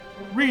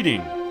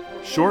Reading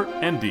Short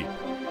and Deep.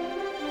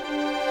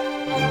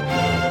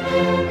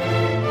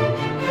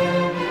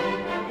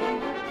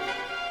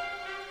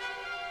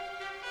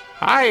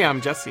 Hi,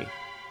 I'm Jesse.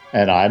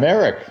 And I'm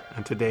Eric.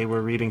 And today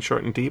we're reading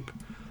Short and Deep,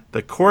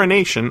 The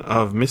Coronation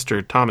of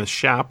Mr. Thomas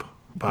Shapp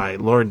by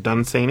Lord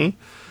Dunsany.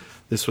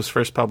 This was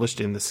first published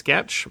in The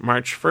Sketch,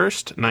 March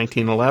 1st,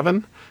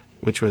 1911,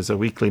 which was a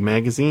weekly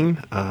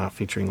magazine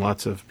featuring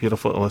lots of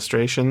beautiful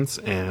illustrations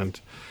and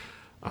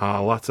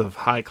lots of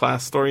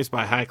high-class stories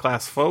by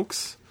high-class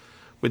folks,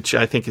 which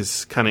I think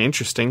is kind of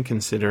interesting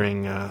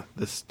considering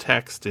this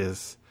text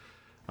is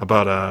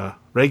about a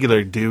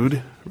regular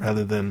dude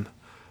rather than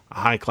a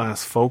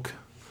high-class folk.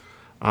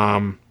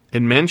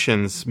 It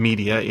mentions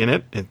media in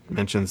it. It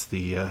mentions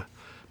the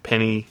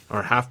penny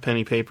or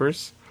halfpenny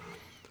papers.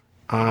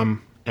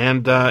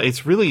 And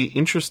it's really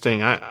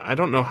interesting. I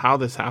don't know how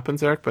this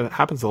happens, Eric, but it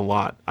happens a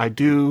lot. I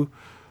do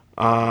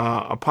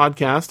a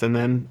podcast, and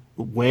then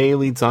way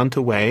leads on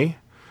to way,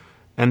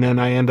 and then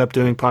I end up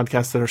doing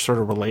podcasts that are sort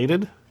of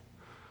related.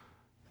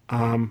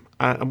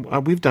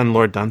 We've done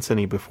Lord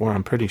Dunsany before,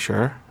 I'm pretty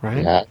sure,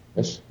 right? Yeah.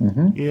 Yes.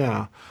 Mm-hmm.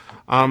 Yeah.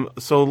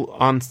 So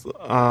on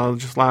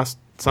just last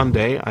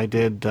Sunday, I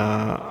did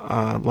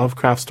a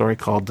Lovecraft story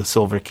called The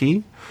Silver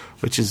Key,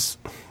 which is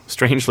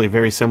strangely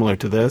very similar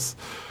to this.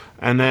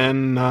 And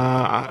then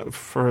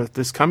for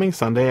this coming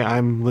Sunday,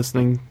 I'm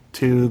listening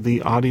to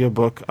the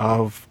audiobook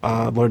of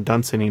Lord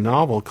Dunsany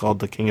novel called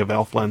The King of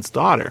Elfland's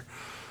Daughter.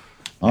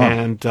 Oh.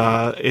 And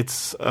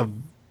it's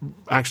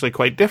actually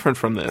quite different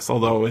from this,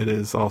 although it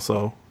is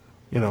also,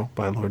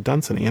 by Lord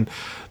Dunsany. And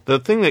the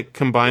thing that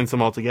combines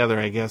them all together,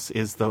 I guess,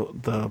 is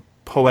the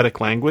poetic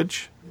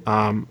language.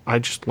 I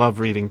just love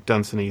reading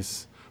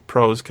Dunsany's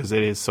prose because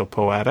it is so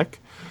poetic.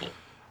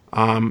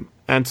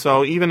 And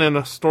so even in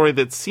a story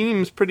that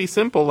seems pretty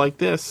simple like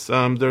this,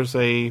 there's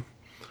a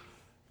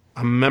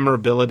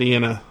memorability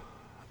and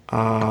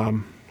a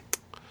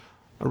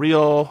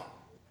real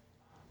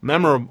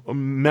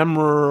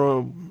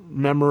memorial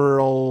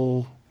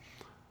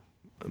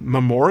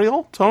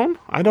tone?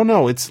 I don't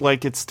know. It's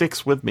like it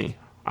sticks with me.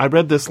 I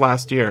read this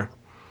last year,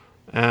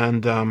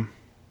 and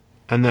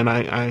then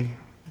I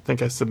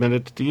think I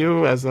submitted it to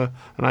you as an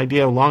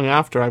idea long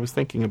after I was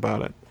thinking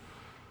about it.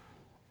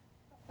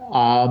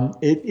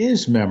 It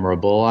is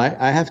memorable.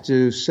 I have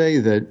to say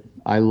that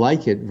I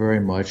like it very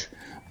much,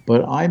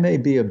 but I may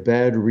be a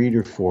bad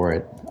reader for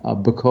it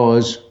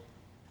because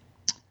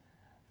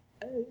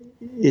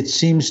it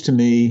seems to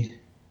me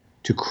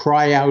to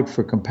cry out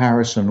for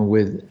comparison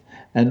with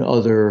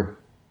another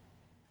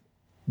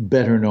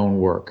better-known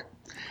work.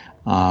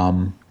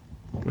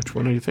 Which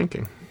one are you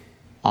thinking?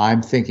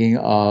 I'm thinking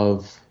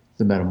of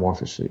The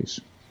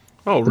Metamorphoses.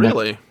 Oh,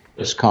 really?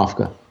 It's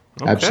Kafka.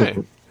 Okay.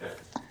 Absolutely.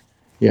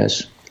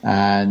 Yes.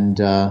 And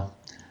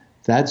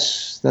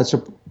that's a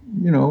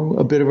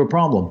bit of a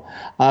problem.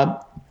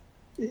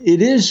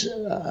 It is,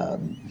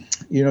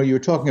 you're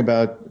talking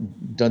about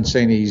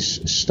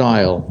Dunsany's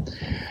style.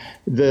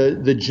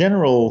 The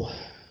general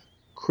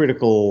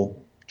critical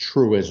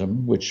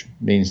truism, which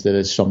means that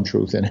there's some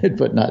truth in it,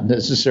 but not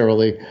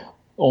necessarily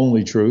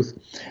only truth,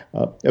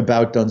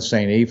 about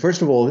Dunsany.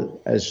 First of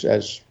all, as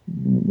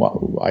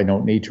I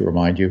don't need to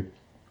remind you,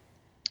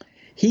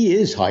 he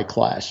is high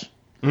class.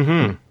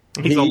 Mm-hmm.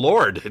 He's a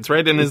lord. It's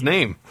right in his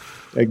name.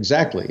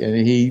 Exactly.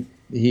 And he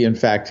in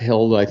fact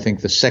held, I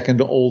think, the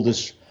second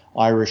oldest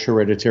Irish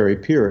hereditary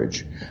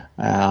peerage.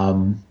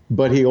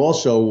 But he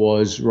also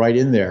was right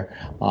in there.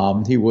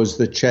 He was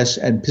the chess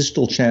and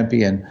pistol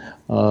champion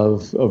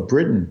of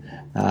Britain,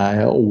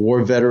 a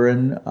war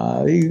veteran.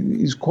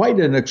 He's quite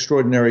an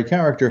extraordinary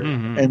character,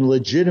 mm-hmm. and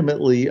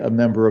legitimately a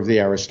member of the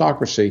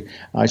aristocracy.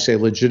 I say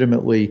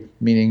legitimately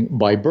meaning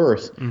by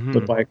birth, mm-hmm.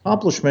 but by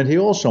accomplishment he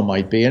also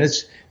might be. And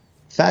it's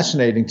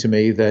fascinating to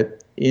me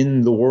that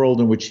in the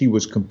world in which he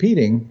was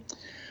competing,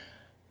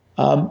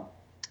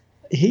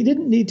 he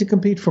didn't need to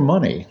compete for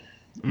money,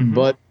 mm-hmm.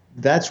 but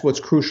that's what's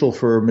crucial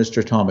for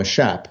Mr. Thomas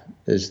Shapp,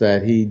 is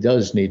that he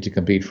does need to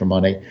compete for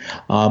money.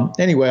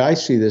 Anyway, I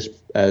see this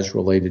as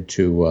related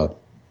to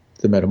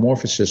the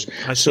Metamorphosis.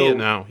 I see it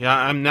now. Yeah,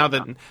 I'm now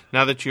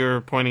that you're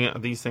pointing at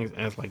these things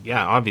as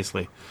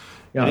obviously.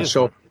 Yeah.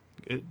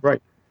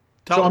 Right.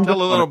 Tell a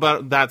little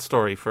about that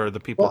story for the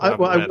people.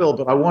 I will,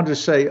 but I wanted to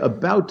say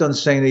about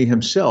Dunsany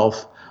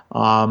himself.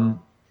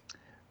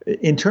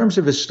 In terms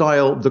of his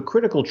style, the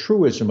critical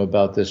truism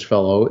about this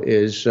fellow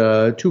is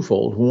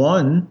twofold.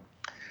 One,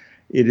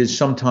 it is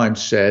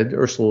sometimes said,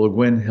 Ursula Le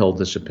Guin held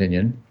this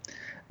opinion,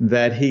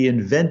 that he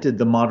invented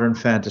the modern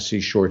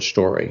fantasy short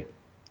story.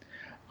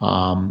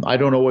 I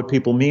don't know what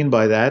people mean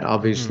by that.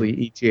 Obviously,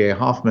 E.T.A.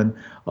 Hoffmann,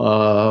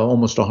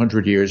 almost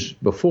 100 years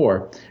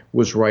before,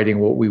 was writing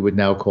what we would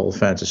now call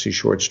fantasy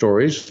short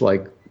stories,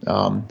 like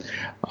The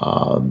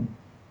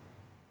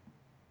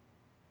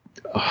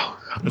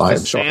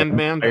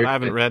Sandman, but I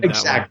haven't read that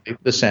exactly,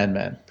 The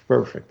Sandman.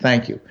 Perfect.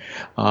 Thank you.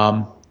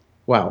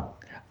 Wow.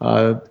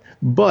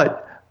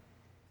 But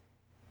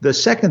the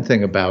second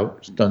thing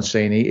about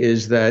Dunsany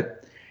is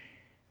that,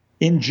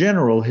 in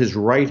general, his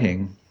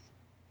writing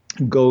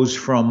goes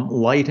from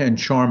light and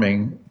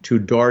charming to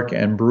dark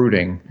and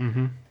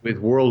brooding, with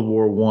World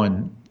War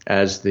I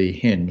as the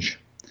hinge.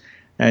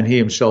 And he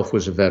himself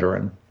was a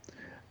veteran.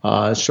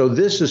 So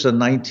this is a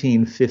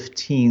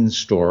 1915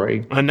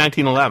 story.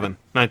 1911.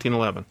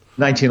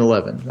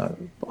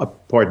 1911.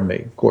 Pardon me.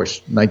 Of course,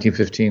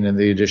 1915 in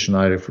the edition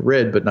I've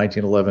read, but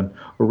 1911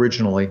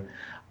 originally.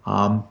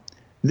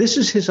 This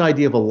is his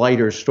idea of a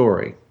lighter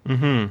story,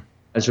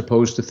 as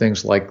opposed to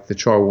things like The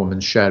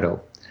Charwoman's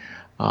Shadow.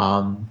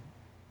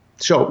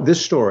 So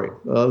this story,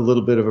 a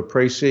little bit of a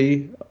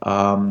précis.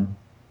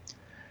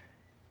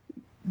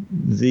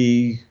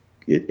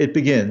 It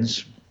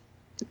begins.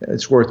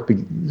 It's worth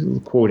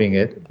quoting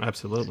it.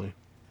 Absolutely.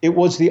 It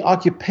was the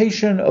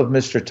occupation of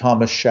Mr.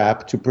 Thomas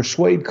Shapp to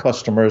persuade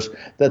customers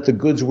that the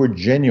goods were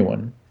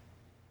genuine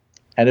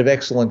and of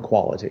excellent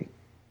quality,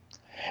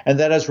 and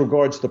that as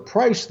regards the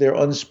price, their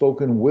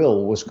unspoken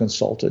will was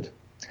consulted.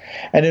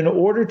 And in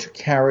order to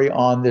carry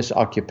on this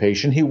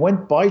occupation, he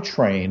went by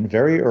train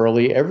very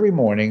early every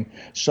morning,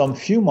 some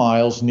few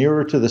miles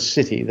nearer to the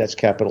city, that's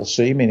capital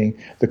C,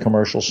 meaning the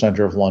commercial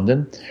center of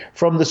London,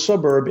 from the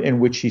suburb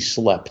in which he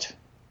slept.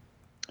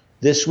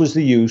 This was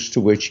the use to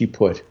which he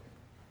put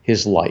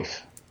his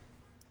life.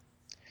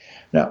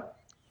 Now,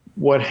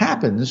 what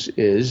happens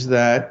is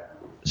that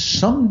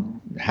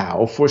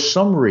somehow, for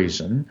some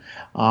reason,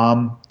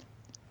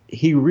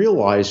 he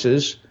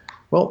realizes,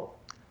 well,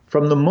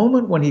 from the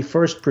moment when he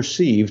first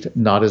perceived,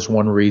 not as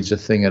one reads a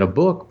thing in a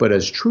book, but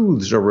as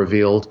truths are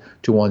revealed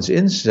to one's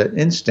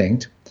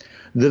instinct,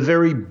 the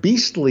very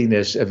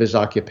beastliness of his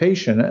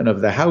occupation and of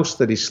the house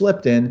that he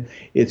slept in,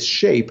 its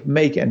shape,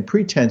 make, and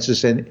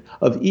pretenses, and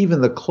of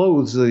even the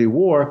clothes that he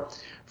wore,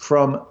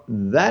 from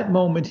that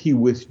moment he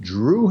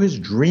withdrew his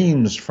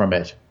dreams from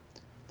it.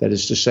 That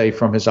is to say,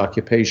 from his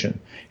occupation,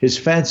 his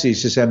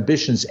fancies, his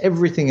ambitions,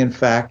 everything in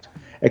fact,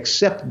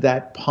 except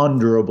that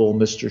ponderable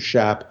Mr.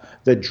 Shapp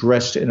that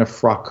dressed in a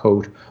frock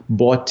coat,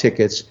 bought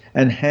tickets,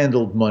 and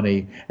handled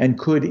money, and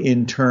could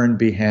in turn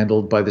be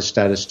handled by the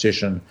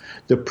statistician.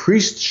 The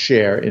priest's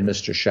share in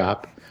Mr.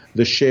 Shapp,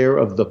 the share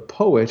of the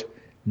poet,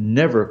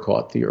 never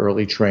caught the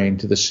early train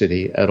to the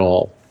city at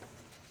all.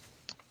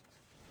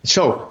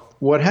 So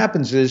what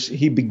happens is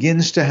he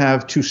begins to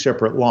have two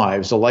separate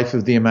lives, a life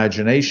of the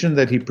imagination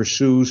that he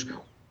pursues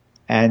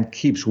and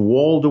keeps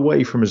walled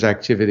away from his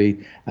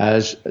activity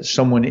as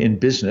someone in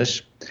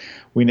business.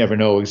 We never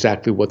know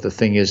exactly what the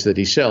thing is that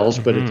he sells,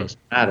 but it doesn't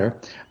matter.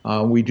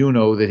 We do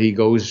know that he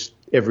goes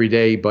every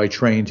day by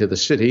train to the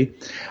city.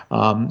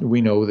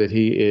 We know that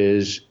he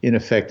is, in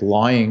effect,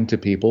 lying to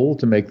people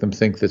to make them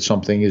think that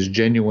something is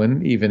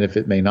genuine, even if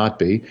it may not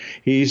be.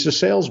 He's a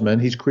salesman.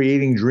 He's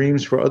creating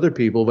dreams for other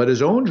people, but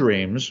his own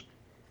dreams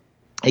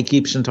he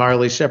keeps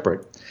entirely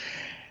separate.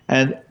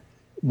 And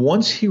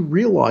once he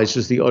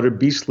realizes the utter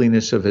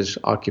beastliness of his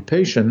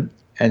occupation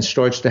and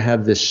starts to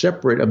have this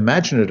separate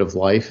imaginative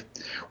life,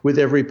 with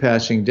every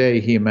passing day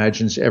he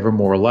imagines ever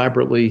more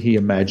elaborately. He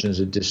imagines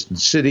a distant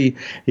city.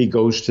 He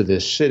goes to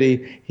this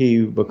city.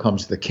 He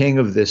becomes the king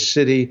of this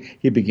city.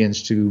 He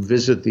begins to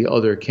visit the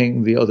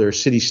other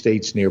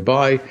city-states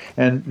nearby.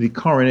 And the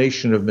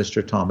coronation of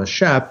Mr. Thomas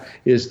Shapp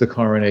is the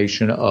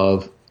coronation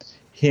of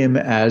him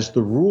as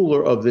the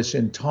ruler of this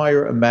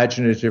entire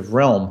imaginative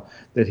realm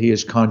that he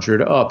has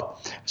conjured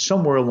up.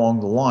 Somewhere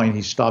along the line,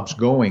 he stops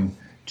going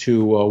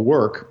to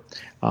work.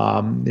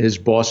 His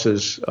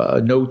bosses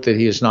note that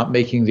he is not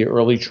making the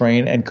early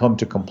train and come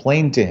to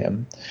complain to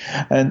him.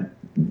 And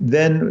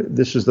then,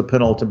 this is the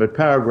penultimate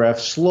paragraph,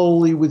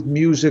 slowly with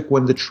music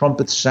when the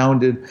trumpet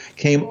sounded,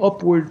 came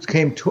up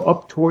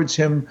towards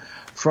him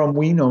from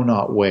we know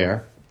not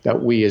where.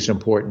 That we is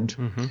important.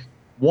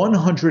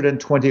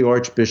 120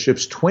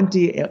 archbishops,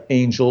 20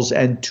 angels,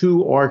 and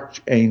 2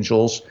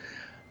 archangels,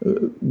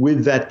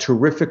 with that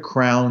terrific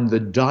crown, the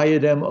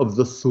diadem of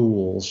the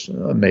Thules,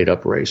 a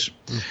made-up race.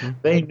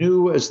 They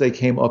knew as they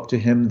came up to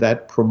him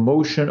that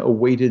promotion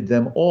awaited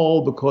them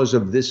all because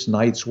of this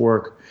night's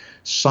work.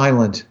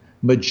 Silent,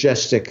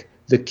 majestic,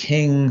 the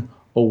king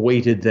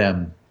awaited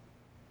them.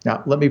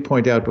 Now, let me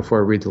point out before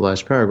I read the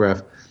last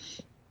paragraph,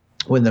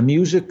 when the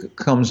music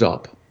comes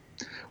up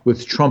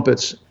with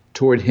trumpets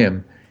toward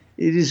him,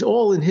 it is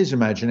all in his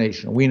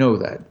imagination. We know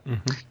that.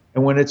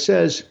 And when it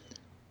says,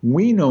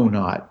 we know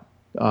not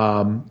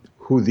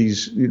who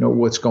these,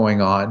 what's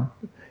going on,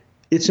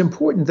 it's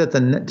important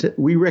that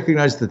we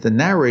recognize that the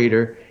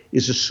narrator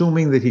is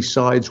assuming that he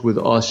sides with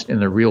us in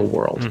the real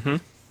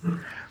world.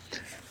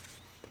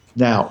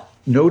 Now,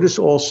 notice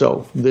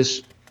also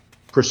this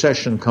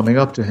procession coming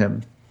up to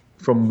him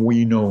from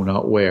we know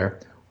not where.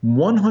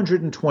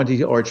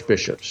 120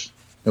 archbishops.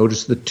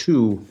 Notice the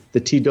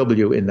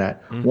TW in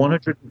that.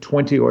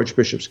 120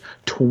 archbishops,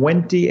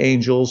 20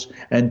 angels,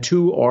 and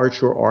 2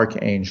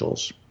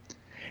 archangels.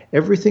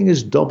 Everything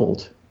is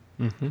doubled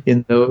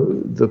in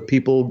the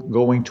people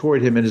going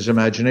toward him in his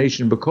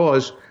imagination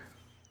because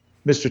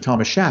Mr.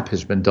 Thomas Shapp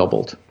has been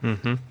doubled.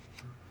 And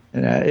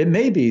it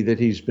may be that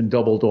he's been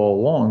doubled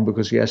all along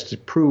because he has to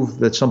prove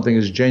that something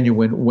is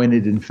genuine when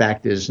it in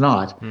fact is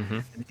not.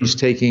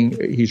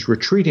 He's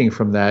retreating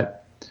from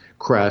that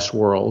crass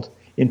world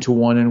into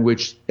one in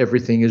which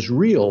everything is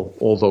real,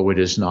 although it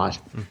is not.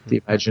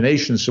 The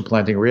imagination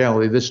supplanting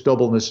reality. This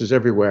doubleness is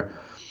everywhere.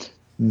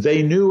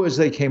 They knew as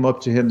they came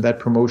up to him that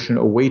promotion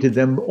awaited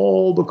them,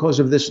 all because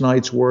of this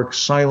night's work.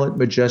 Silent,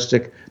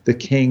 majestic, the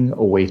king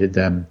awaited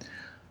them.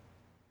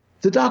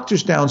 The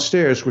doctors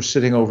downstairs were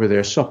sitting over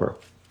their supper.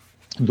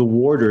 The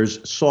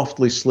warders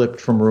softly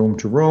slipped from room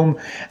to room,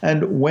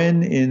 and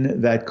when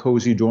in that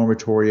cozy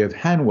dormitory of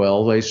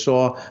Hanwell they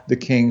saw the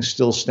king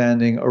still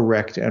standing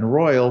erect and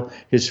royal,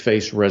 his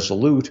face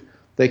resolute,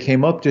 they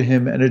came up to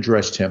him and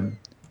addressed him.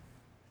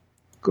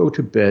 "Go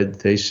to bed,"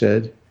 they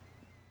said.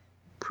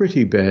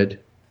 "Pretty bed."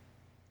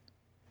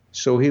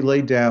 So he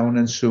lay down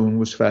and soon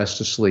was fast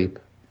asleep.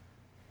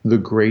 The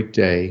great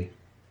day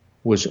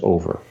was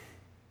over.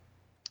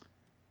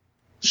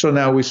 So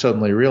now we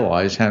suddenly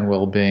realize,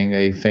 Hanwell being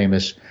a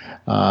famous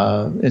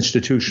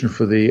institution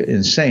for the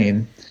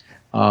insane,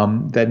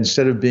 that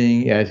instead of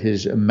being at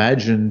his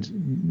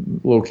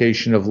imagined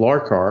location of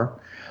Larkar,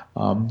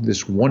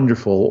 this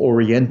wonderful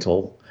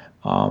Oriental,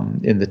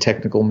 in the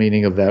technical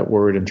meaning of that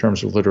word in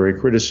terms of literary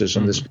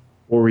criticism, this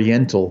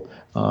Oriental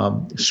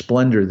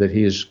splendor that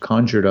he has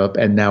conjured up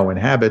and now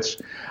inhabits,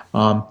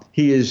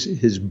 he is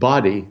his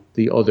body,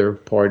 the other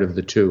part of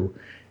the two,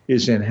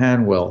 is in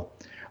Hanwell,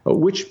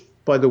 which,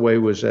 by the way,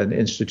 was an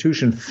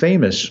institution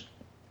famous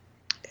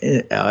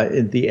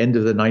at the end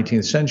of the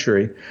 19th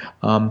century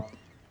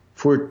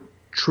for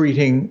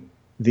treating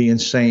the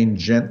insane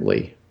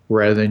gently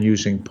rather than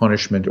using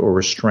punishment or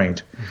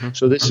restraint.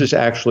 So this is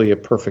actually a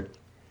perfect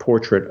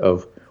portrait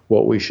of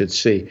what we should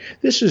see.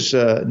 This is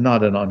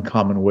not an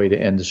uncommon way to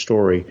end a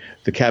story.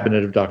 The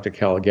Cabinet of Dr.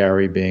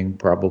 Caligari being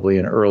probably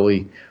an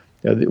early,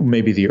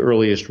 maybe the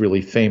earliest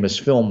really famous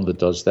film that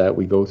does that.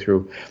 We go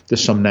through The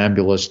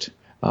Somnambulist,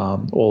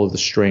 all of the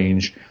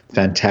strange,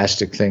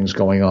 fantastic things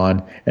going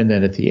on, and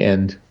then at the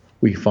end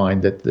we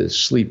find that the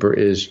sleeper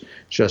is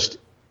just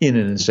in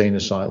an insane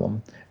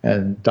asylum,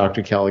 and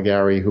Dr.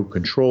 Caligari, who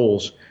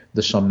controls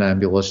the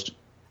somnambulist,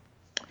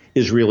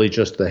 is really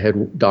just the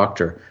head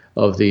doctor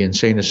of the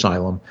insane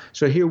asylum.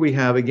 So here we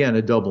have, again,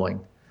 a doubling,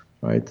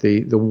 right?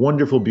 The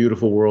wonderful,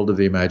 beautiful world of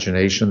the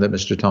imagination that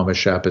Mr. Thomas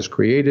Shapp has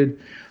created,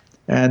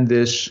 and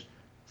this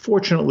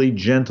fortunately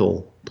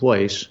gentle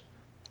place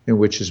in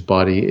which his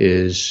body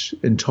is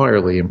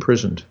entirely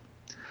imprisoned.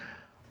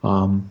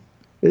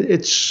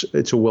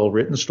 It's a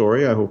well-written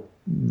story. I hope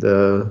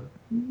the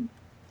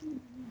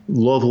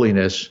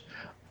loveliness,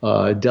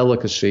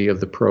 delicacy of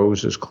the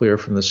prose is clear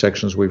from the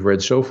sections we've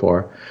read so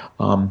far.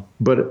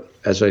 But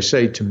as I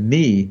say, to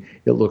me,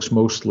 it looks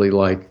mostly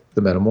like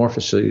the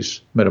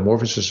Metamorphosis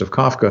of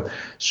Kafka.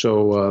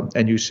 So,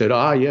 and you said,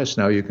 yes,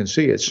 now you can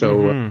see it.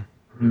 So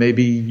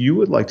maybe you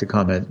would like to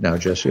comment now,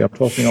 Jesse. I'm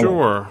talking.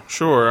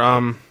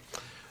 Sure.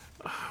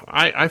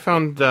 I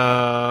found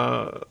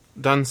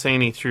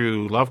Dunsany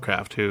through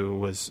Lovecraft, who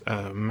was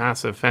a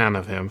massive fan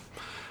of him.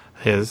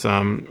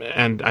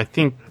 And I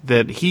think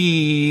that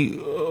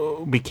he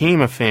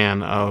became a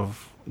fan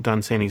of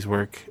Dunsany's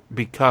work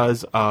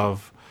because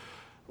of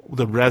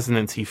the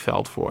resonance he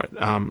felt for it.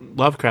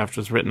 Lovecraft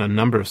has written a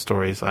number of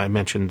stories. I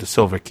mentioned The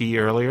Silver Key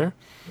earlier.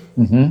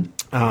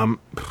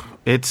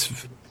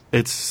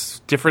 It's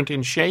different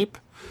in shape,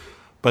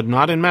 but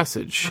not in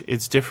message.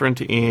 It's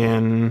different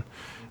in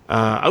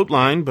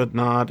outline, but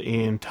not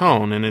in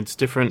tone, and it's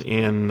different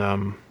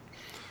in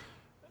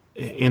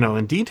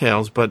in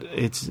details, but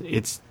it's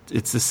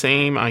the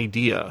same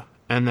idea,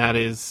 and that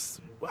is,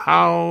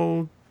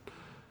 how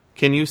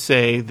can you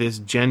say this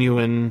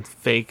genuine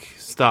fake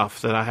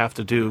stuff that I have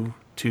to do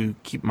to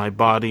keep my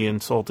body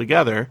and soul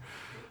together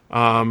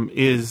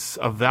is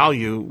of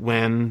value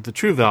when the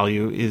true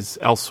value is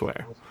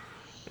elsewhere?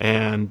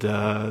 And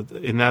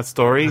in that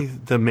story,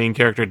 the main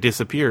character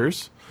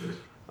disappears,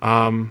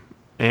 and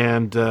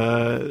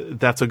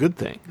that's a good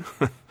thing.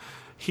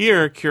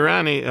 Here,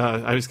 Kuranes,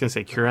 I was going to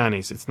say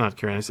Kuranes. It's not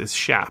Kuranes, it's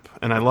Shapp,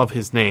 and I love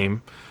his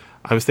name.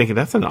 I was thinking,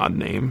 that's an odd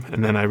name,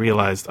 and then I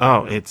realized,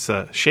 it's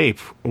Shape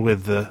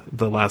with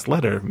the last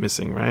letter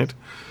missing, right?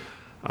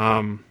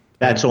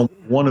 That's only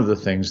one of the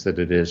things that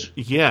it is.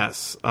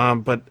 Yes,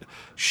 but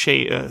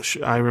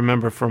I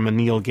remember from a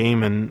Neil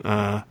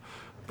Gaiman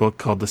book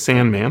called The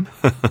Sandman,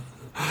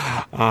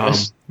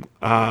 Yes.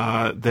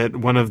 that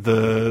one of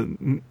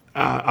the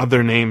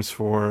other names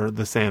for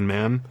the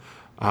Sandman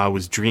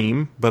was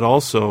Dream, but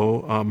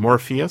also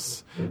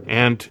Morpheus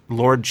and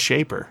Lord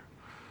Shaper,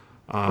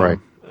 Right.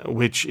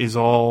 which is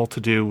all to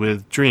do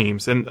with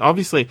dreams. And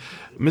obviously,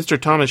 Mr.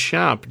 Thomas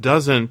Shapp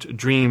doesn't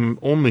dream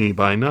only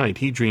by night.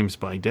 He dreams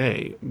by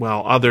day,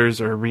 while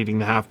others are reading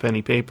the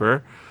halfpenny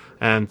paper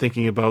and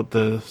thinking about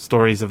the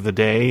stories of the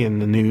day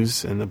and the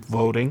news and the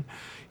voting.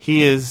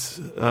 He is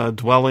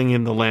dwelling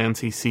in the lands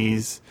he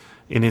sees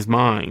in his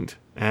mind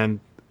and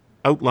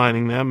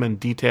outlining them and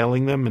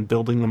detailing them and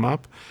building them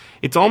up.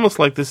 It's almost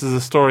like this is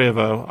a story of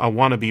a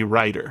wannabe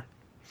writer.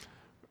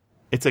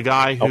 It's a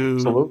guy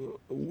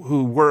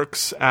who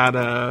works at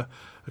a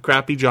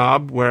crappy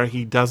job where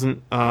he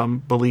doesn't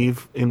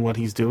believe in what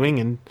he's doing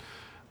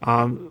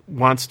and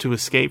wants to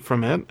escape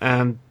from it,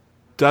 and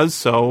does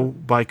so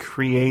by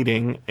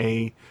creating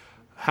a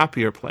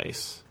happier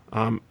place.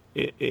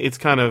 It's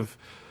kind of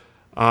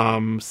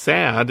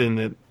sad in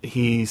that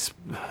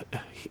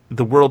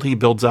the world he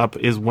builds up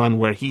is one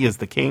where he is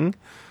the king.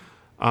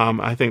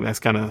 I think that's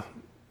kind of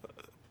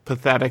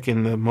pathetic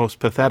in the most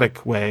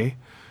pathetic way,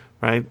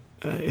 right?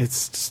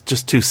 It's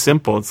just too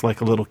simple. It's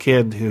like a little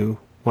kid who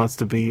wants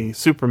to be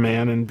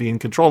Superman and be in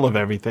control of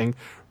everything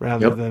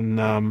rather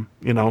than,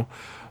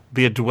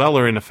 be a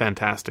dweller in a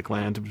fantastic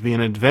land, be an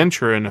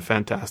adventurer in a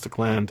fantastic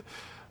land,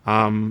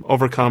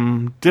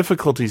 overcome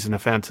difficulties in a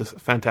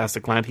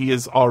fantastic land. He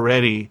is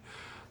already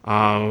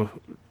to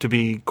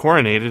be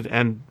coronated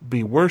and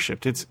be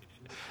worshipped.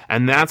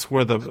 And that's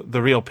where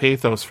the real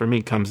pathos for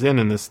me comes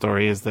in this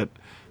story, is that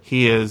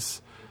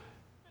his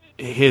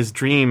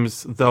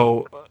dreams,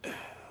 though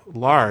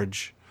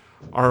large,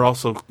 are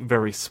also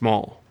very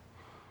small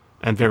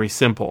and very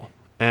simple.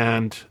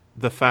 And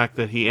the fact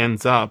that he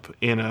ends up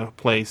in a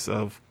place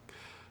of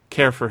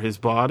care for his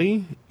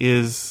body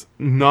is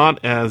not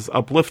as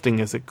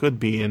uplifting as it could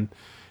be in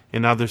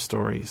other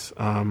stories.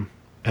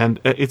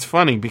 And it's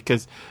funny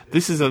because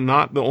this is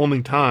not the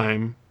only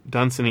time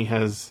Dunsany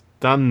has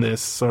done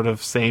this sort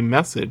of same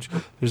message.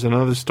 There's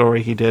another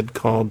story he did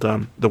called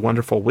The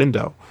Wonderful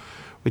Window,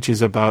 which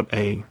is about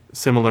a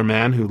similar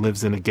man who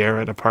lives in a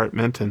garret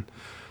apartment and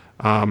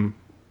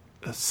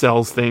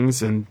sells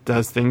things and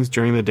does things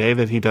during the day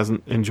that he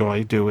doesn't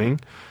enjoy doing.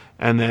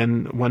 And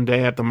then one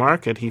day at the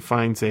market, he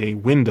finds a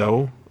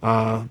window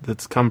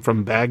that's come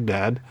from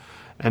Baghdad,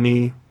 and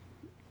he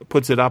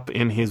puts it up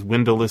in his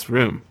windowless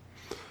room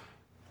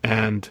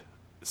and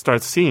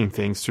starts seeing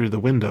things through the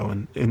window.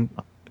 And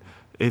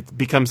it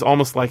becomes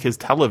almost like his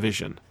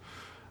television.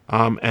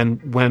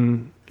 And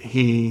when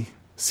he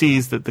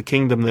sees that the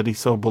kingdom that he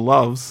so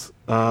beloves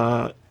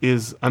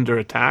is under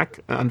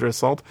attack, under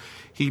assault,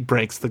 he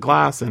breaks the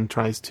glass and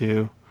tries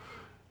to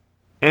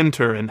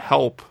enter and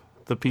help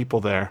the people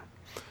there.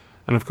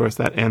 And of course,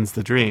 that ends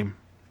the dream.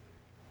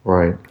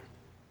 Right.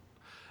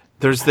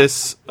 There's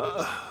this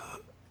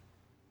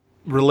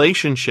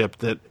relationship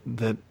that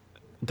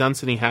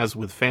Dunsany has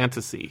with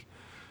fantasy,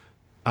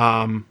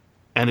 and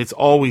it's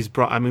always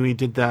brought. I mean, we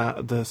did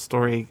the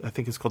story. I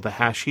think it's called The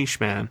Hashish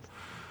Man,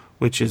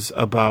 which is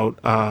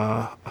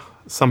about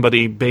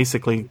somebody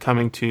basically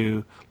coming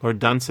to Lord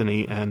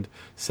Dunsany and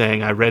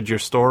saying, "I read your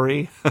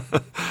story."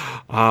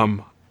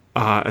 And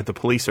the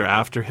police are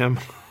after him.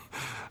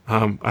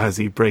 As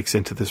he breaks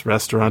into this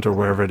restaurant or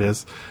wherever it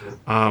is.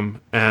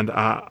 And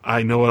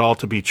I know it all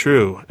to be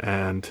true.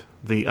 And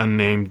the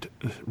unnamed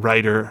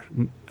writer,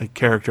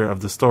 character of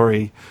the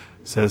story,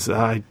 says,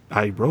 I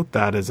wrote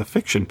that as a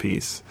fiction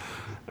piece.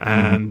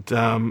 And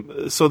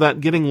so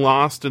that getting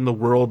lost in the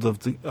world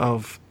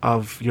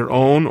of your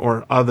own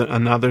or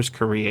another's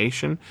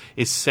creation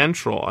is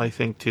central, I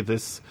think, to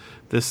this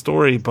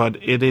story. But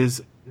it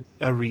is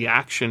a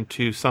reaction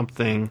to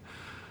something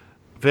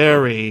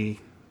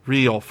very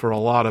real for a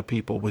lot of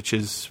people, which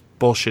is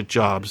bullshit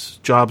jobs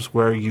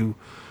where you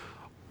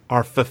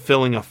are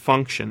fulfilling a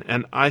function.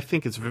 And I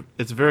think it's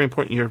very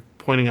important you're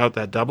pointing out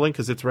that doubling,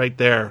 because it's right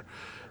there,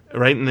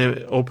 right in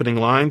the opening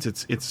lines.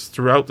 It's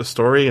throughout the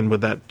story, and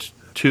with that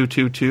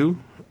 222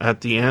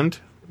 at the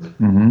end,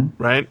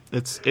 right?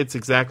 It's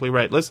exactly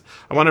right.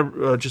 I want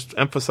to just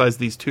emphasize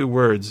these two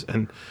words,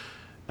 and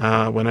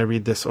when I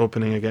read this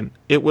opening again,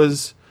 it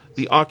was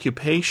the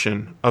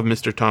occupation of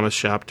Mr. Thomas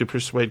Shapp to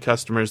persuade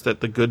customers that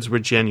the goods were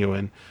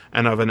genuine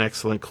and of an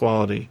excellent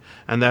quality,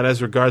 and that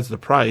as regards the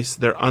price,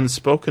 their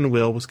unspoken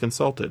will was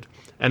consulted.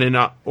 And in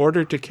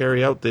order to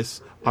carry out this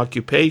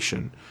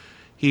occupation,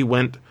 he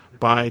went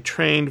by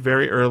train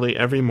very early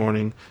every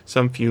morning,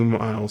 some few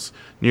miles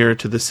nearer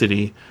to the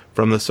city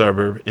from the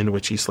suburb in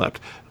which he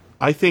slept.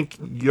 I think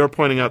you're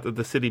pointing out that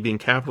the city being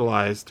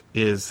capitalized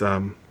is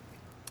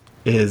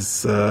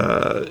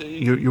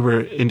you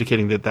were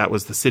indicating that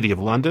was the city of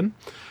London.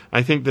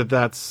 I think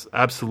that's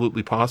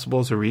absolutely possible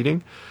as a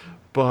reading,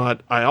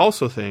 but I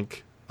also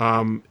think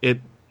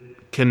it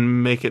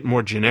can make it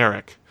more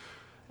generic,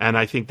 and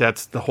I think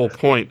that's the whole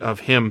point of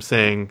him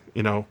saying,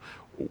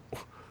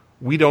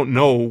 we don't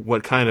know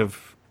what kind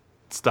of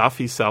stuff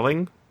he's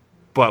selling,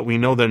 but we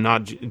know they're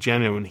not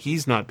genuine.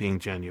 He's not being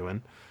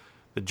genuine.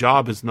 The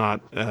job is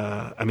not.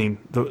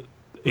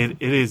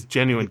 It is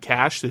genuine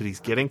cash that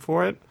he's getting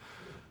for it,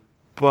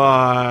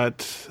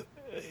 but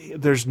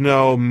there's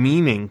no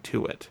meaning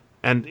to it.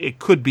 And it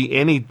could be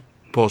any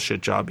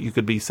bullshit job. You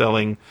could be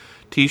selling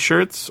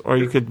T-shirts, or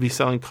you could be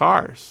selling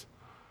cars.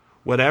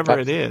 Whatever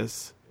it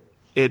is,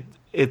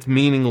 it's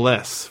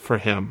meaningless for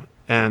him.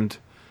 And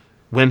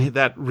when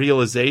that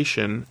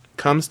realization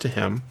comes to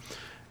him,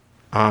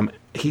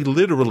 he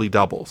literally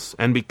doubles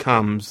and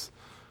becomes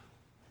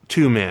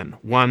two men.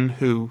 One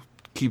who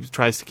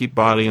tries to keep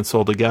body and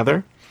soul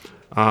together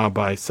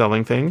by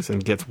selling things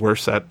and gets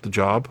worse at the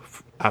job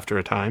after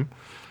a time,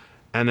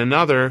 and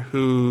another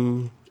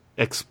who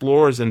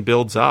explores and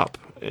builds up.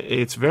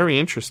 It's very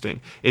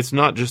interesting. It's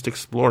not just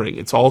exploring,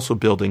 it's also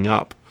building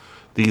up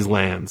these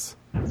lands.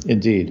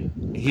 Indeed.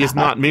 He is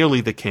not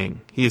merely the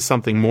king. He is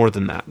something more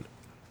than that.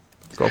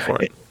 Go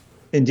for it.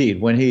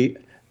 Indeed,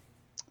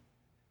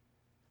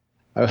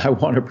 I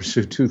want to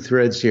pursue two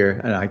threads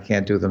here, and I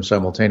can't do them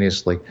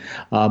simultaneously.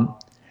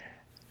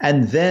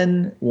 And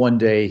then one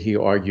day he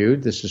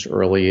argued, this is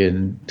early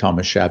in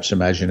Thomas Shapp's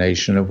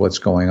imagination of what's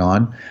going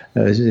on,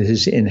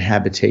 his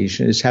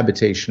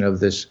habitation of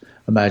this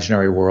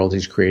imaginary world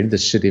he's created, the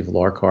city of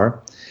Larkar.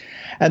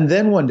 And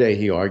then one day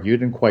he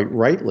argued, and quite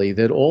rightly,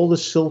 that all the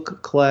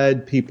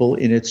silk-clad people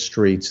in its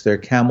streets, their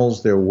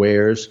camels, their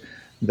wares,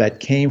 that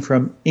came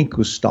from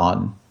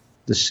Inkustan,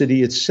 the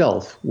city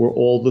itself, were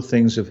all the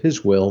things of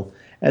his will,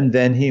 and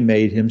then he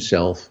made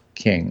himself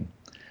king.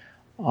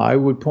 I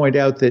would point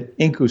out that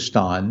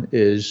Inkustan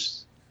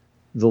is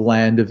the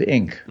land of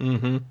ink.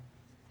 Mm-hmm.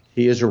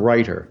 He is a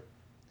writer,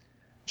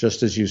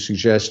 just as you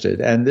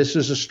suggested. And this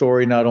is a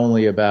story not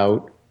only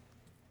about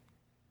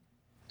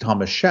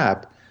Thomas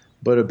Shapp,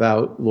 but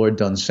about Lord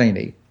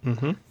Dunsany.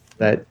 Mm-hmm.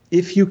 That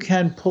if you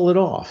can pull it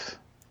off,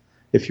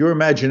 if your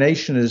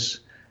imagination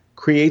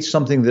creates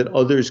something that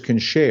others can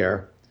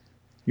share,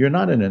 you're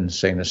not in an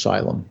insane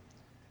asylum.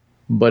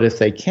 But if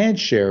they can't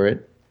share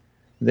it,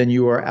 then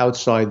you are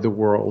outside the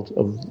world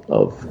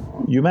of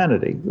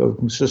humanity,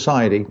 of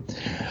society.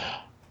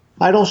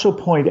 I'd also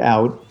point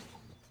out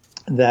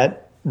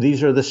that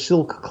these are the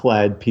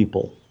silk-clad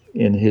people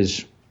in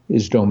his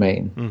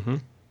domain.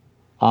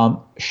 Mm-hmm.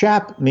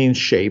 Shapp means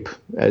shape,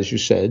 as you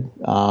said.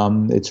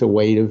 It's a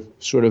way of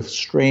sort of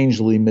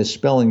strangely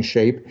misspelling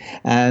shape.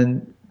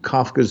 And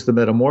Kafka's The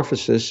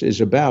Metamorphosis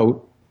is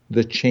about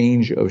the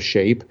change of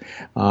shape.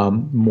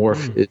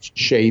 Morph is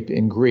shape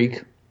in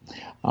Greek.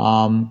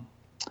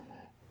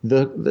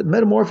 The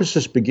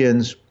Metamorphosis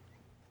begins.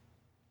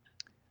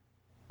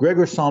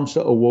 Gregor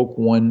Samsa awoke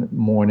one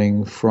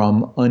morning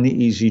from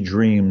uneasy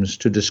dreams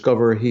to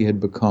discover he had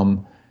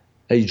become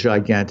a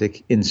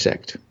gigantic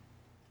insect.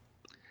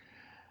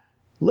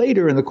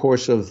 Later in the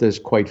course of this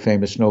quite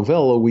famous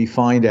novella, we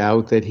find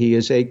out that he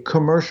is a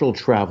commercial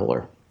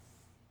traveler.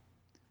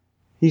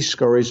 He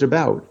scurries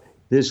about.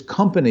 His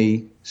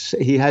company,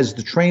 he has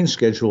the train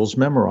schedules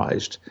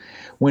memorized.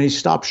 When he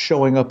stops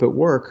showing up at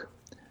work,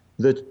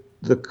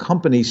 the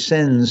company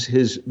sends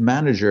his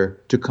manager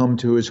to come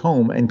to his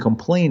home and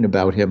complain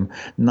about him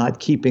not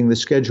keeping the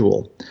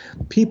schedule.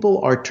 People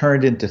are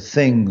turned into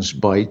things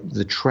by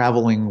the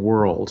traveling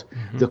world.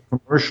 Mm-hmm. The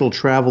commercial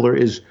traveler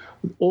is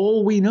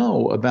all we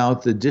know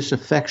about the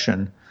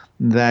disaffection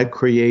that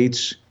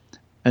creates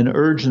an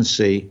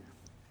urgency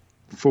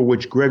for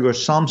which Gregor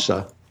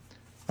Samsa,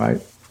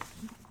 right,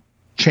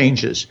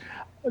 changes.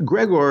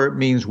 Gregor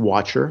means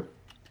watcher,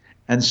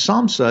 and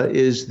Samsa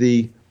is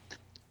the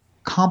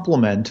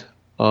complement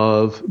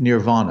of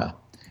nirvana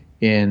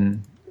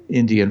in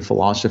Indian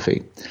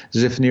philosophy.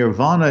 As if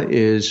nirvana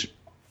is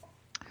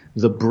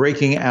the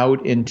breaking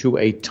out into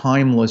a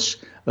timeless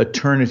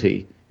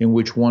eternity in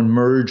which one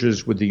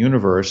merges with the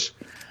universe,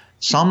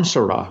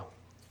 samsara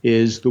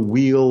is the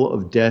wheel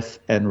of death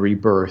and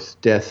rebirth,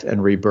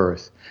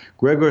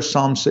 Gregor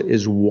Samsa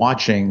is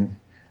watching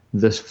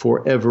this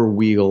forever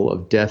wheel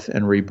of death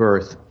and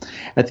rebirth.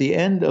 At the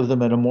end of the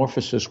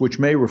metamorphosis, which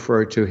may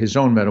refer to his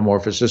own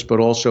metamorphosis,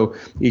 but also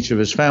each of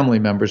his family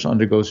members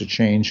undergoes a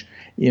change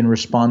in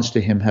response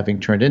to him having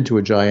turned into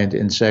a giant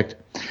insect,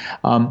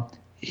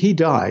 he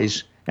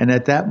dies, and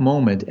at that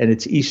moment, and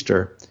it's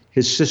Easter,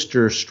 his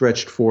sister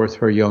stretched forth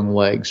her young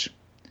legs,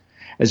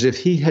 as if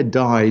he had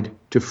died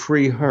to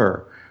free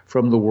her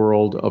from the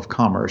world of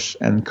commerce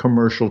and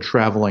commercial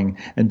traveling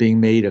and being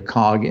made a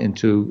cog in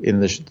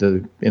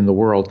the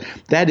world.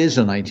 That is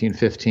a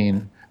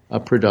 1915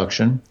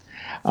 production.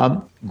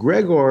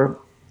 Gregor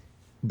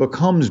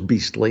becomes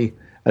beastly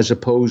as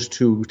opposed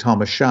to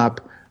Thomas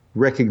Shapp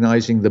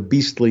recognizing the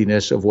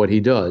beastliness of what he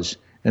does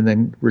and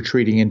then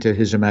retreating into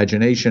his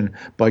imagination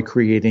by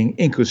creating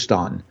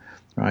Inkustan,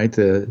 right?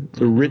 The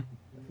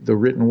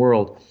written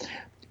world.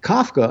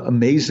 Kafka,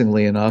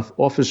 amazingly enough,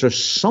 offers us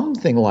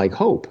something like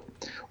hope,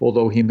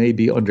 although he may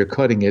be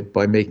undercutting it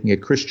by making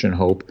it Christian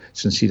hope,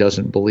 since he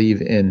doesn't believe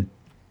in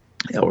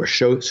or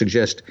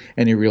suggest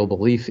any real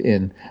belief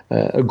in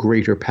a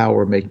greater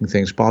power making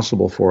things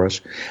possible for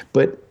us.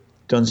 But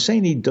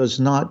Dunsany does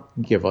not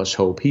give us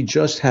hope. He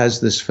just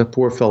has this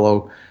poor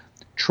fellow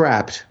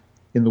trapped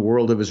in the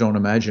world of his own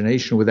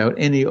imagination without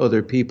any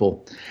other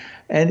people.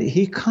 And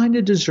he kind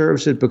of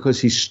deserves it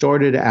because he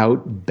started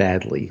out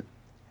badly.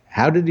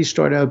 How did he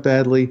start out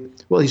badly?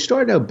 Well, he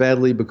started out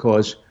badly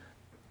because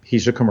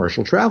he's a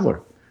commercial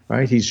traveler,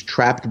 right? He's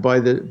trapped by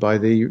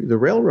the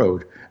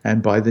railroad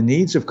and by the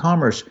needs of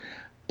commerce.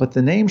 But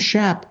the name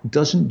Shapp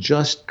doesn't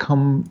just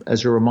come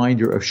as a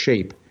reminder of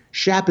shape.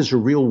 Shapp is a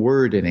real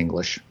word in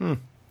English.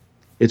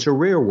 It's a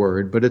rare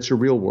word, but it's a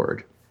real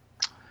word.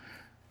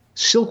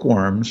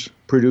 Silkworms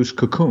produce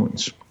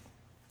cocoons.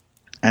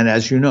 And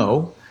as you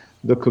know,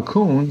 the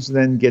cocoons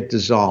then get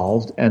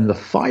dissolved, and the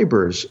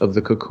fibers of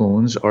the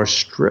cocoons are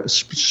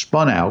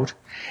spun out,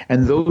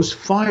 and those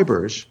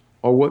fibers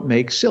are what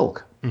make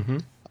silk. Mm-hmm.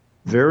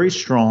 Very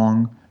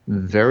strong,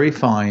 very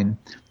fine,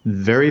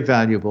 very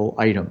valuable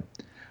item.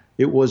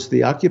 It was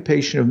the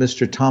occupation of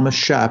Mr. Thomas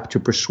Shapp to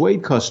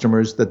persuade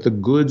customers that the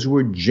goods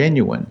were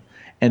genuine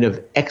and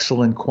of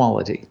excellent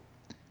quality.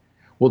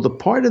 Well, the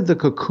part of the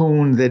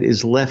cocoon that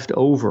is left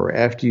over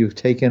after you've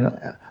taken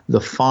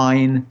the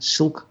fine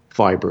silk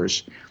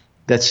fibers,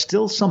 that's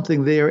still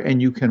something there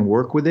and you can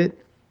work with it,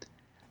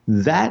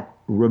 that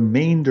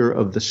remainder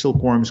of the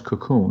silkworm's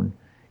cocoon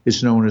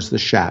is known as the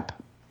shap.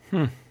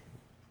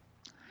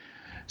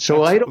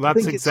 So I don't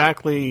think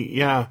exactly,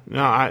 yeah.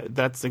 No,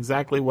 that's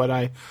exactly what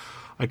I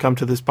come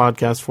to this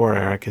podcast for,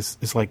 Eric.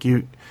 It's like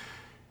you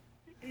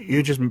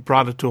just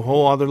brought it to a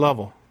whole other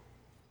level.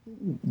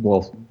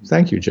 Well,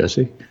 thank you,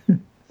 Jesse.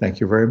 Thank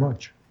you very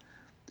much.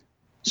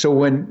 So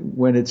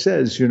when it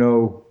says,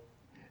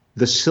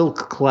 the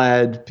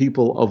silk-clad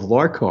people of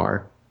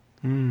Larkar,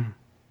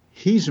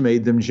 he's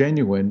made them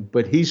genuine,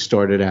 but he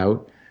started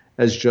out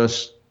as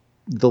just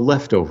the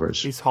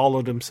leftovers. He's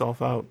hollowed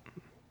himself out.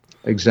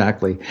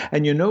 Exactly.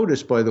 And you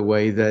notice, by the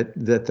way, that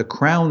the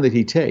crown that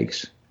he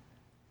takes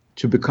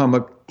to become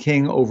a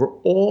king over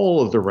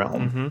all of the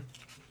realm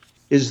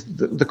is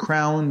the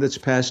crown that's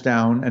passed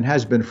down and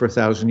has been for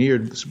 1,000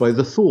 years by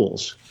the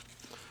Thuls.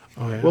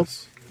 Oh,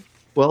 yes.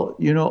 Well,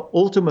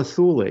 Ultima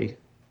Thule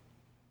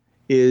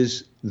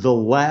is the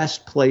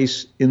last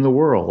place in the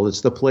world.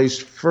 It's the place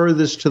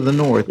furthest to the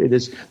north. It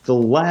is the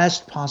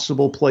last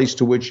possible place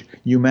to which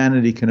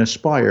humanity can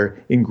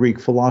aspire in Greek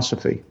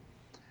philosophy.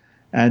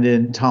 And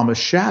in Thomas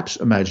Shap's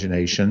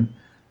imagination,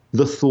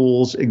 the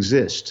Thuls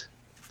exist.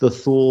 The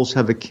Thuls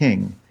have a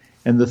king,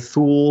 and the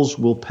Thuls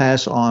will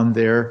pass on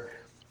their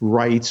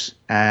rights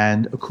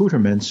and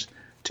accoutrements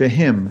to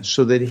him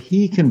so that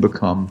he can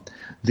become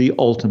the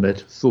ultimate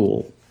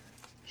Thul.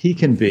 He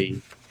can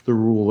be the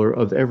ruler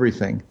of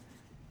everything,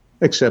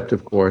 except,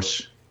 of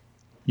course,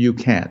 you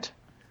can't.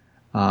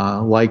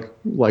 Like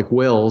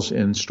Wells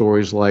in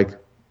stories like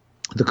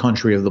The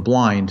Country of the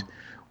Blind,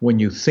 when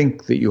you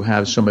think that you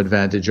have some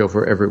advantage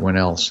over everyone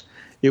else,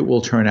 it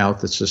will turn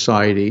out that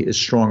society is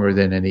stronger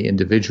than any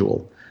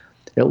individual.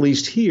 At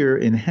least here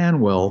in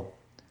Hanwell,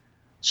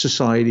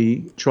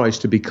 society tries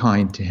to be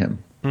kind to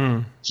him.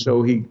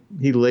 So he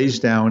lays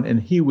down,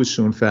 and he was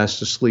soon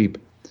fast asleep.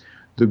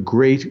 The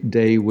great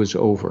day was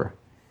over.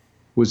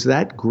 Was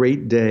that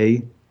great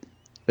day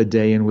a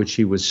day in which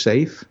he was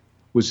safe?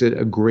 Was it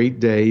a great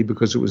day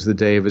because it was the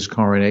day of his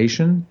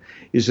coronation?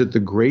 Is it the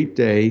great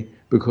day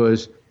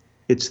because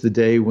it's the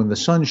day when the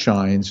sun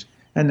shines,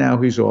 and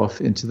now he's off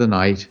into the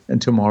night,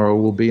 and tomorrow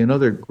will be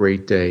another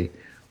great day?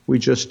 We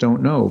just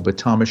don't know. But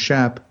Thomas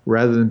Shap,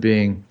 rather than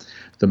being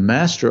the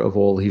master of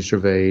all he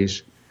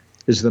surveys,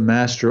 is the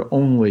master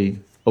only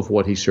of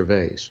what he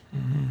surveys.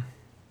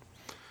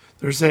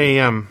 There's a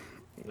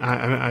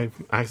I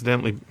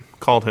accidentally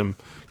called him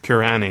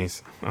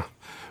Kuranes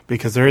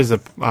because there is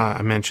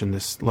I mentioned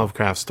this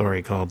Lovecraft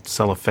story called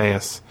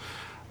Celophaeus.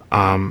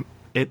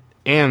 It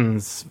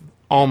ends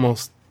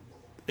almost.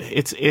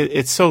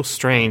 It's so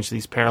strange,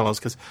 these parallels,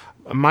 because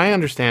my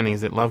understanding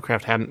is that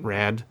Lovecraft hadn't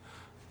read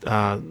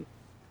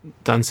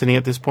Dunsany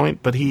at this point,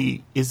 but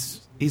he's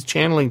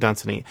channeling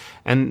Dunsany.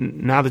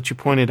 And now that you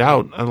pointed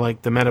out,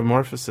 like the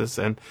metamorphosis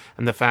and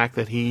the fact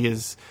that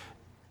his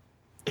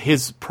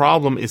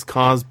problem is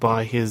caused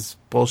by his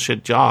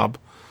bullshit job,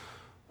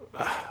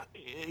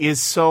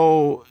 is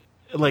so,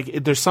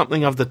 like, there's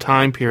something of the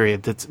time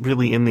period that's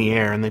really in the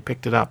air, and they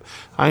picked it up.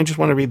 I just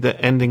want to read the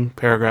ending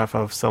paragraph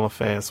of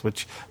Celophaeus,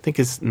 which I think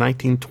is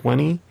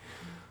 1920.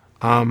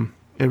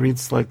 It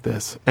reads like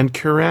this: "And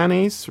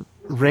Kuranes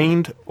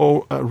reigned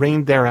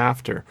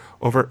thereafter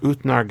over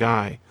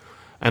Utnargai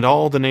and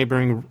all the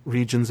neighboring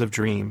regions of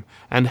Dream,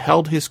 and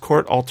held his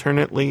court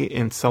alternately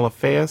in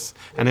Celophaeus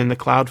and in the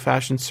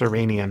cloud-fashioned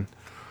Serenian.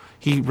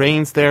 He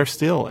reigns there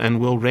still, and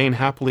will reign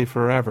happily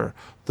forever,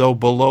 though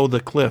below the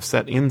cliffs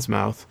at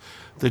Innsmouth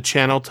the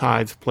channel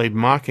tides played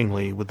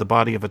mockingly with the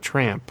body of a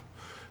tramp,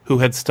 who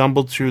had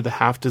stumbled through the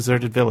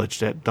half-deserted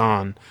village at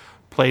dawn,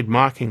 played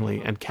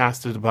mockingly and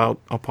cast it about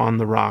upon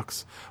the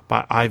rocks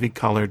by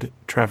ivy-coloured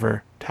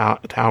Trevor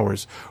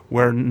towers,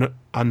 where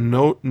a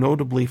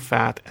notably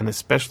fat and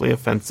especially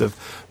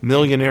offensive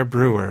millionaire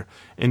brewer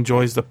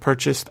enjoys the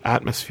purchased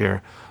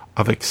atmosphere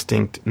of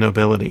extinct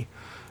nobility."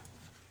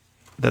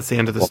 That's the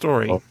end of the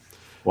story.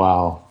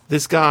 Wow.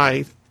 This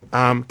guy,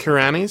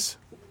 Kuranes,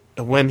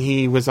 when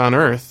he was on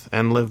Earth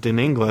and lived in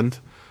England,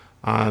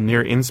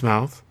 near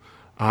Innsmouth,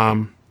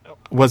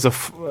 was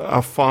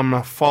from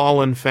a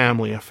fallen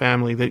family, a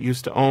family that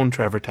used to own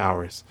Trevor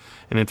Towers.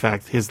 And in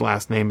fact, his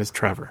last name is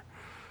Trevor.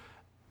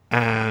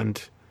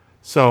 And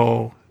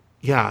so,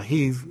 yeah,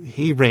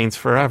 he reigns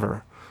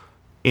forever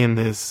in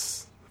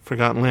this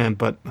forgotten land,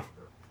 but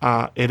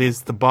it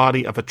is the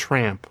body of a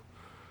tramp.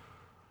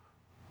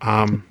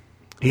 The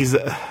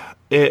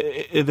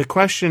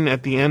question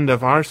at the end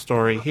of our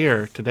story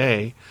here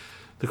today,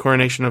 the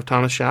coronation of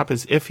Thomas Shap,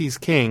 is if he's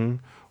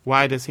king,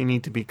 why does he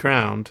need to be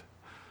crowned?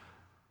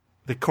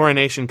 The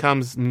coronation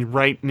comes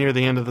right near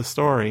the end of the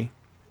story.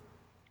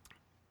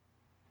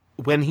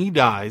 When he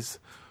dies,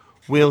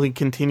 will he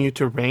continue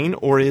to reign,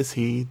 or is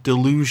he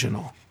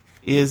delusional?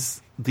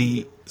 Is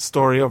the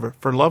story over?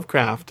 For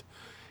Lovecraft,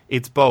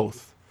 it's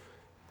both.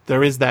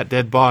 There is that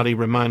dead body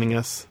reminding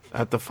us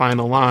at the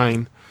final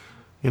line,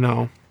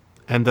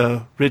 and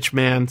the rich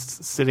man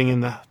sitting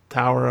in the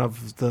tower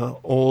of the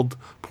old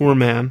poor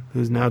man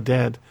who's now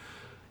dead.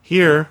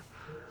 Here,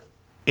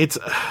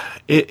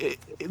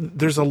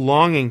 there's a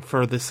longing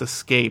for this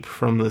escape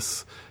from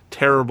this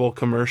terrible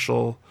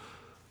commercial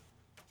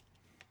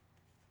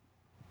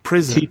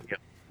prison. Tedium.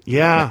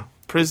 Yeah,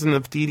 prison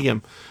of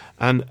tedium,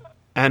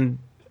 and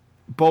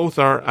both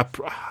are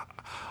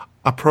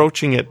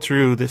approaching it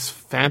through this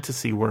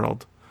fantasy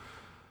world,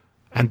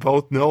 and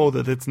both know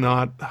that it's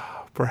not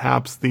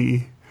perhaps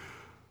the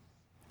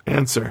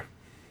answer.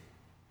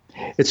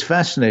 It's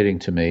fascinating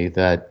to me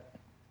that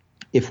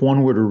if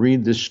one were to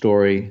read this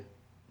story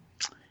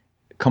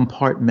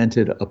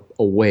compartmented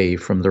away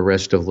from the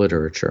rest of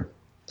literature,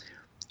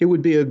 it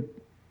would be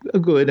a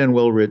good and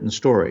well-written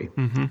story.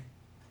 Mm-hmm.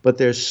 But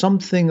there's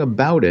something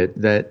about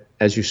it that,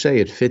 as you say,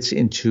 it fits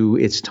into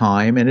its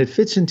time and it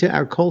fits into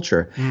our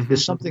culture. Mm-hmm.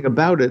 There's something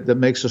about it that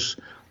makes us.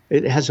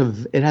 It has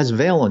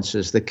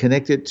valences that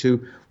connect it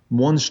to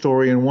one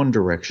story in one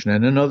direction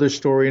and another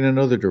story in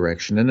another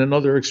direction and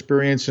another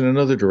experience in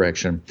another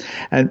direction,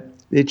 and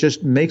it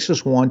just makes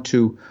us want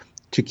to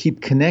keep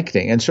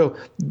connecting. And so,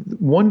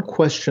 one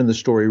question the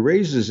story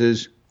raises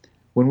is,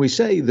 when we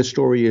say the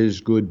story is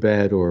good,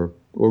 bad, or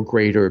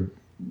great, or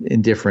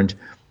indifferent,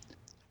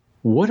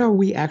 what are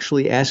we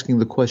actually asking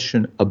the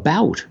question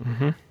about?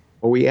 Mm-hmm.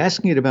 Are we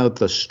asking it about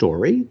the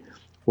story,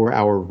 or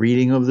our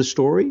reading of the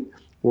story,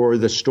 or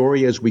the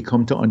story as we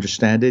come to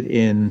understand it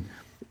in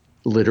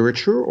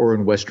literature or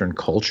in Western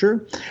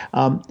culture?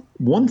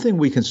 One thing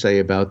we can say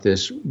about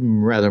this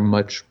rather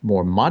much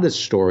more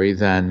modest story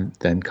than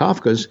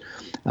Kafka's,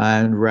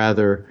 and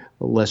rather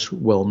less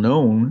well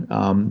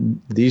known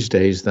these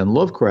days than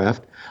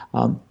Lovecraft,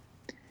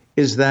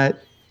 is that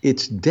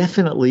it's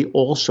definitely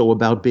also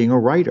about being a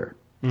writer.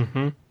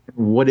 Mm-hmm.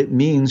 What it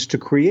means to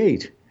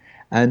create.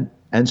 And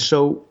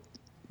so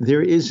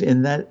there is,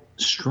 in that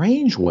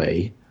strange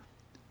way,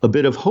 a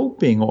bit of hope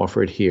being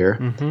offered here,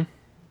 mm-hmm.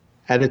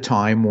 at a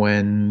time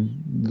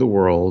when the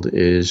world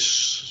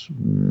is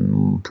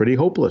pretty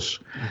hopeless,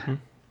 mm-hmm.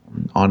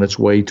 on its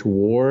way to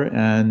war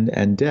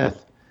and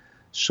death.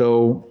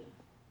 So,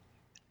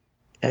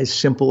 as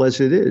simple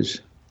as it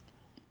is,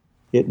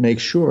 it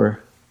makes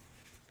sure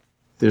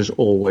there's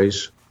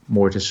always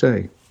more to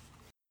say.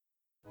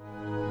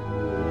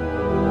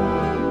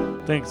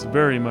 Thanks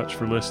very much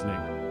for listening.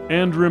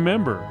 And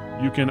remember,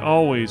 you can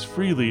always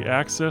freely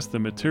access the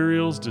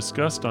materials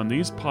discussed on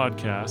these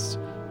podcasts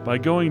by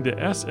going to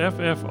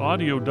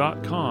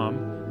sffaudio.com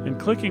and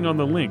clicking on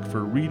the link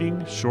for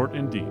Reading Short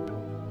and Deep.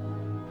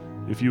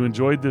 If you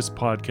enjoyed this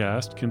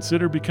podcast,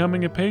 consider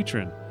becoming a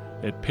patron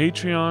at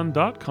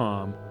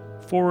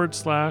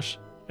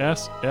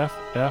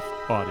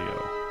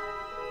patreon.com/SFFaudio.